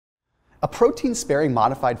A protein-sparing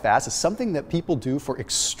modified fast is something that people do for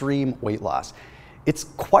extreme weight loss. It's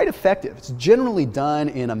quite effective. It's generally done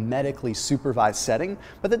in a medically supervised setting,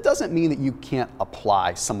 but that doesn't mean that you can't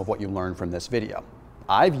apply some of what you learned from this video.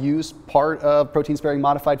 I've used part of protein-sparing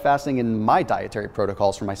modified fasting in my dietary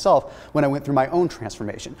protocols for myself when I went through my own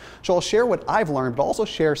transformation. So I'll share what I've learned, but also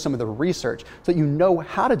share some of the research so that you know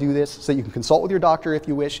how to do this, so you can consult with your doctor if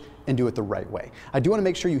you wish and do it the right way. I do want to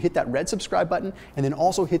make sure you hit that red subscribe button and then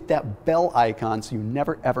also hit that bell icon so you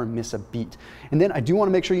never ever miss a beat. And then I do want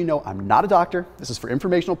to make sure you know I'm not a doctor. This is for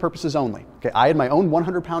informational purposes only. Okay, I had my own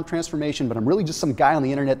 100-pound transformation, but I'm really just some guy on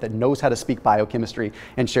the internet that knows how to speak biochemistry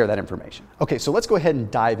and share that information. Okay, so let's go ahead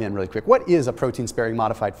and dive in really quick. What is a protein-sparing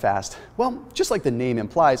modified fast? Well, just like the name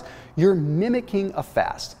implies, you're mimicking a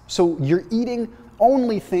fast. So you're eating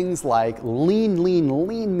only things like lean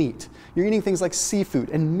meat. You're eating things like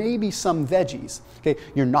seafood and maybe some veggies. Okay,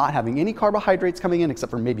 you're not having any carbohydrates coming in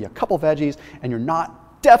except for maybe a couple veggies, and you're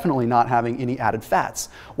definitely not having any added fats.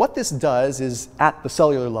 What this does is, at the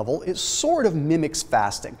cellular level, it sort of mimics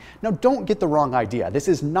fasting. Now, don't get the wrong idea. This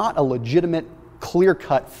is not a legitimate,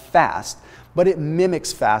 clear-cut fast, but it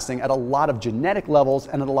mimics fasting at a lot of genetic levels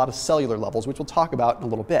and at a lot of cellular levels, which we'll talk about in a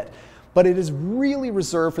little bit. But it is really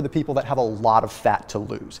reserved for the people that have a lot of fat to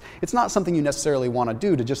lose. It's not something you necessarily want to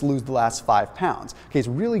do to just lose the last 5 pounds. Okay, it's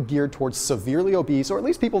really geared towards severely obese, or at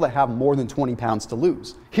least people that have more than 20 pounds to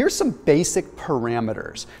lose. Here's some basic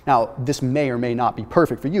parameters. Now, this may or may not be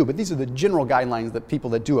perfect for you, but these are the general guidelines that people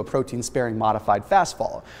that do a protein-sparing modified fast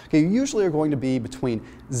follow. Okay, you usually are going to be between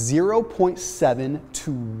 0.7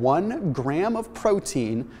 to 1 gram of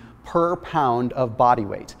protein per pound of body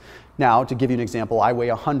weight. Now, to give you an example, I weigh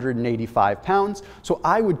 185 pounds, so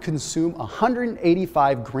I would consume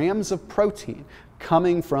 185 grams of protein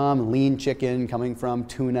coming from lean chicken, coming from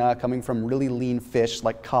tuna, coming from really lean fish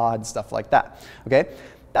like cod, stuff like that, okay?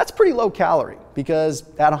 That's pretty low calorie, because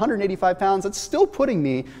at 185 pounds, it's still putting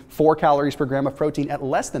me 4 calories per gram of protein at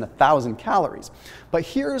less than 1,000 calories. But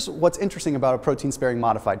here's what's interesting about a protein-sparing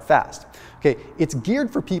modified fast. Okay, it's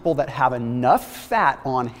geared for people that have enough fat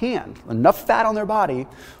on hand, enough fat on their body,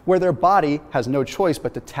 where their body has no choice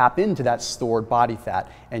but to tap into that stored body fat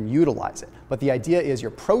and utilize it. But the idea is your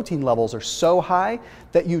protein levels are so high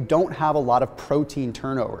that you don't have a lot of protein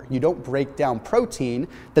turnover. You don't break down protein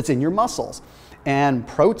that's in your muscles. And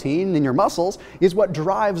protein in your muscles is what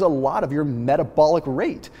drives a lot of your metabolic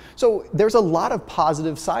rate. So there's a lot of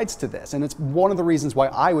positive sides to this, and it's one of the reasons why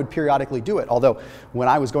I would periodically do it. Although when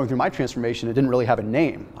I was going through my transformation, it didn't really have a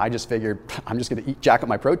name. I just figured I'm just going to jack up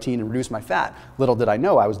my protein and reduce my fat. Little did I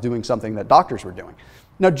know I was doing something that doctors were doing.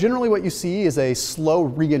 Now, generally what you see is a slow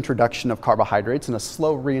reintroduction of carbohydrates and a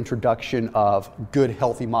slow reintroduction of good,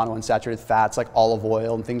 healthy monounsaturated fats like olive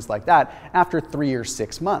oil and things like that after 3 or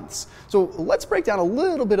 6 months. So let's break down a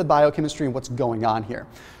little bit of biochemistry and what's going on here.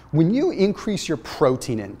 When you increase your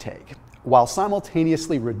protein intake while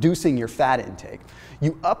simultaneously reducing your fat intake,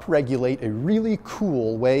 you upregulate a really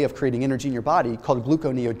cool way of creating energy in your body called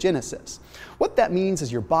gluconeogenesis. What that means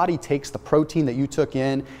is your body takes the protein that you took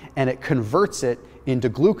in and it converts it into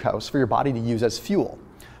glucose for your body to use as fuel.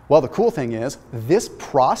 Well, the cool thing is this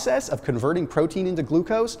process of converting protein into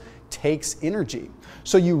glucose takes energy.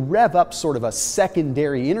 So you rev up sort of a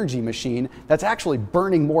secondary energy machine that's actually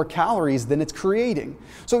burning more calories than it's creating.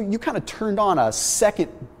 So you kind of turned on a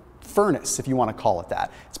second furnace, if you want to call it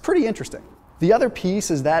that. It's pretty interesting. The other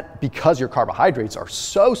piece is that because your carbohydrates are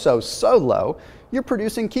so low, you're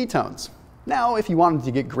producing ketones. Now, if you wanted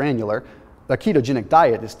to get granular, a ketogenic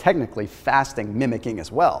diet is technically fasting mimicking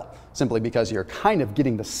as well, simply because you're kind of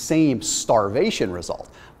getting the same starvation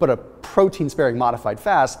result. But a protein-sparing modified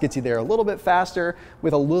fast gets you there a little bit faster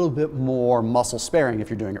with a little bit more muscle sparing if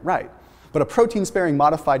you're doing it right. But a protein-sparing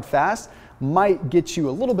modified fast might get you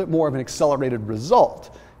a little bit more of an accelerated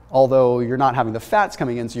result, although you're not having the fats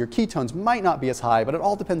coming in, so your ketones might not be as high, but it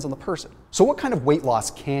all depends on the person. So what kind of weight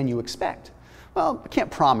loss can you expect? Well, I can't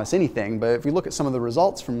promise anything, but if we look at some of the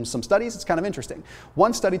results from some studies, it's kind of interesting.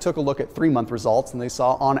 One study took a look at 3-month results, and they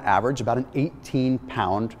saw on average about an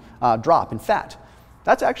 18-pound drop in fat.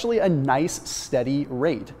 That's actually a nice, steady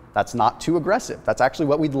rate. That's not too aggressive. That's actually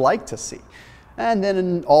what we'd like to see. And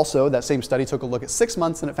then also that same study took a look at 6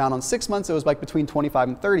 months, and it found on 6 months it was like between 25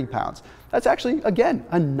 and 30 pounds. That's actually, again,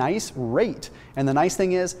 a nice rate. And the nice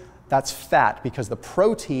thing is, that's fat because the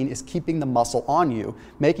protein is keeping the muscle on you,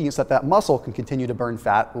 making it so that that muscle can continue to burn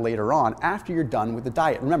fat later on after you're done with the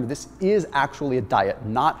diet. Remember, this is actually a diet,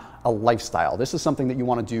 not a lifestyle. This is something that you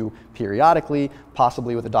want to do periodically,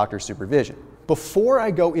 possibly with a doctor's supervision. before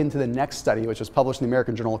I go into the next study, which was published in the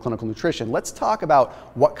American Journal of Clinical Nutrition, let's talk about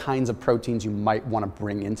what kinds of proteins you might want to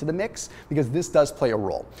bring into the mix, because this does play a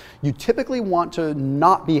role. You typically want to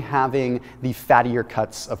not be having the fattier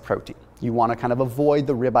cuts of protein. You want to kind of avoid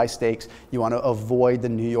the ribeye steaks. You want to avoid the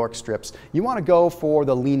New York strips. You want to go for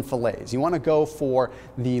the lean fillets. You want to go for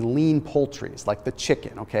the lean poultries, like the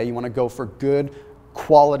chicken, okay? You want to go for good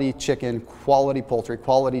quality chicken, quality poultry,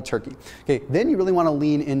 quality turkey. Okay, then you really want to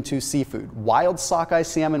lean into seafood. Wild sockeye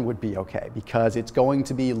salmon would be okay because it's going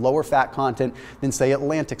to be lower fat content than, say,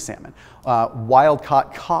 Atlantic salmon. Wild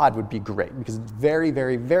caught cod would be great because it's very,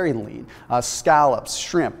 very, very lean. Scallops,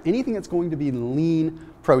 shrimp, anything that's going to be lean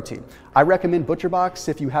protein. I recommend ButcherBox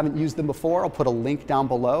if you haven't used them before. I'll put a link down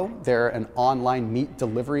below. They're an online meat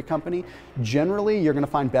delivery company. Generally, you're going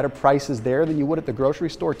to find better prices there than you would at the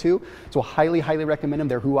grocery store too. So highly, highly recommend them.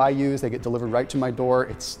 They're who I use. They get delivered right to my door.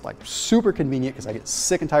 It's like super convenient because I get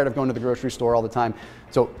sick and tired of going to the grocery store all the time.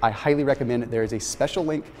 So I highly recommend it. There is a special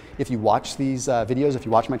link if you watch these videos, if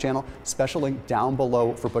you watch my channel, special link down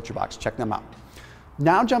below for ButcherBox. Check them out.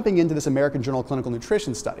 Now jumping into this American Journal of Clinical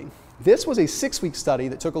Nutrition study. This was a 6-week study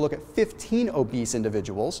that took a look at 15 obese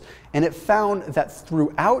individuals, and it found that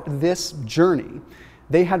throughout this journey,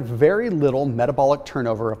 they had very little metabolic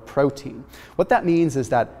turnover of protein. What that means is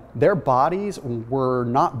that their bodies were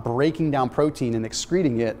not breaking down protein and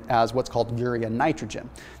excreting it as what's called urea nitrogen.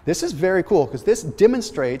 This is very cool because this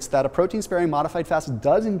demonstrates that a protein-sparing modified fast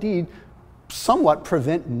does indeed somewhat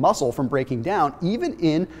prevent muscle from breaking down, even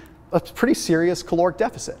in a pretty serious caloric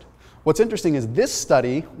deficit. What's interesting is this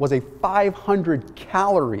study was a 500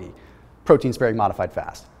 calorie protein sparing modified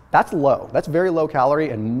fast. That's low. That's very low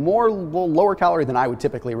calorie and lower calorie than I would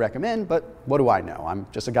typically recommend, but what do I know? I'm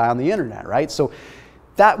just a guy on the internet, right? So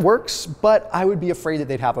that works, but I would be afraid that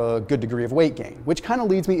they'd have a good degree of weight gain, which kind of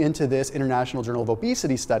leads me into this International Journal of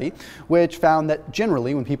Obesity study, which found that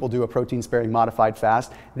generally when people do a protein sparing modified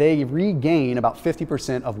fast, they regain about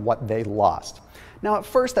 50% of what they lost. Now, at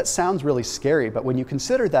first, that sounds really scary, but when you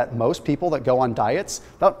consider that most people that go on diets,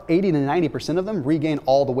 about 80 to 90% of them regain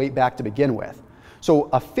all the weight back to begin with. So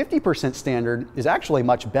a 50% standard is actually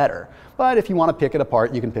much better. But if you want to pick it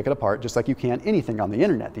apart, you can pick it apart just like you can anything on the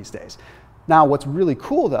internet these days. Now, what's really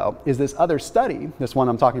cool, though, is this other study, this one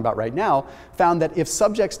I'm talking about right now, found that if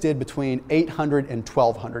subjects did between 800 and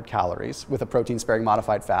 1,200 calories with a protein-sparing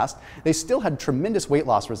modified fast, they still had tremendous weight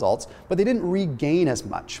loss results, but they didn't regain as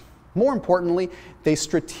much. More importantly, they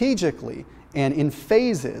strategically and in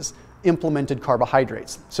phases implemented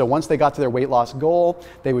carbohydrates. So once they got to their weight loss goal,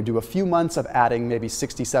 they would do a few months of adding maybe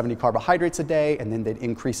 60, 70 carbohydrates a day, and then they'd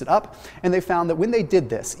increase it up. And they found that when they did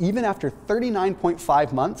this, even after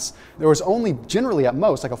 39.5 months, there was only generally at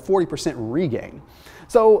most like a 40% regain.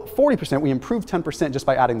 So 40%, we improved 10% just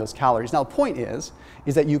by adding those calories. Now the point is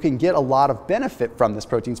that you can get a lot of benefit from this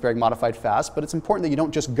protein-sparing modified fast, but it's important that you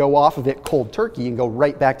don't just go off of it cold turkey and go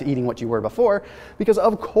right back to eating what you were before, because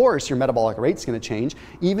of course your metabolic rate's gonna change,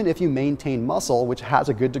 even if you maintain muscle, which has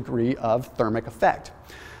a good degree of thermic effect.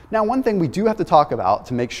 Now, one thing we do have to talk about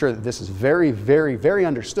to make sure that this is very, very, very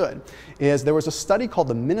understood is there was a study called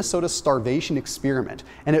the Minnesota Starvation Experiment,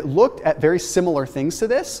 and it looked at very similar things to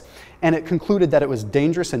this, and it concluded that it was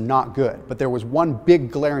dangerous and not good. But there was one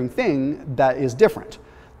big glaring thing that is different.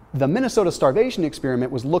 The Minnesota Starvation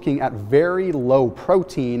Experiment was looking at very low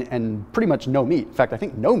protein and pretty much no meat. In fact, I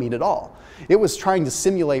think no meat at all. It was trying to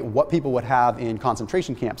simulate what people would have in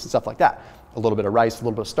concentration camps and stuff like that. A little bit of rice, a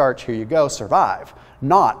little bit of starch, here you go, survive.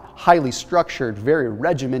 Not highly structured, very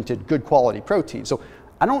regimented, good quality protein. So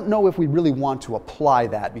I don't know if we really want to apply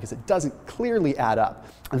that because it doesn't clearly add up.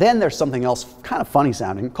 Then there's something else kind of funny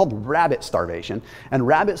sounding called rabbit starvation. And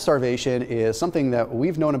rabbit starvation is something that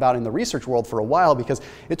we've known about in the research world for a while because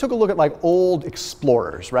it took a look at like old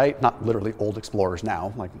explorers, right? Not literally old explorers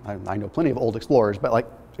now, like I know plenty of old explorers, but like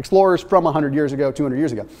explorers from 100 years ago, 200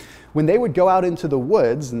 years ago. When they would go out into the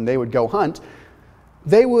woods and they would go hunt,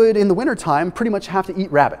 they would, in the wintertime, pretty much have to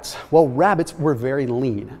eat rabbits. Well, rabbits were very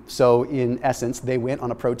lean. So in essence, they went on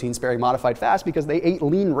a protein-sparing modified fast because they ate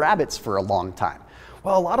lean rabbits for a long time.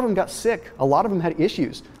 Well, a lot of them got sick. A lot of them had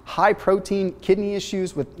issues. High protein, kidney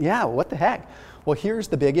issues with, yeah, what the heck? Well, here's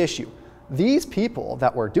the big issue. These people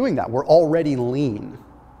that were doing that were already lean.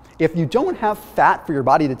 If you don't have fat for your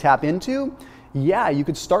body to tap into, yeah, you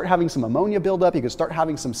could start having some ammonia buildup, you could start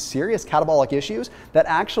having some serious catabolic issues that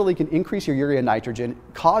actually can increase your urea nitrogen,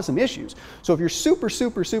 cause some issues. So if you're super,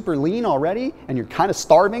 super, super lean already and you're kind of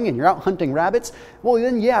starving and you're out hunting rabbits, well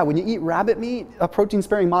then yeah, when you eat rabbit meat, a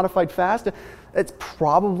protein-sparing modified fast, it's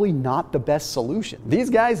probably not the best solution. These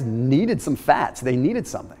guys needed some fats, they needed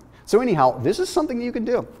something. So anyhow, this is something you can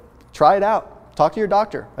do. Try it out. talk to your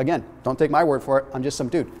doctor. Again, don't take my word for it. I'm just some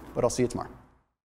dude, but I'll see you tomorrow.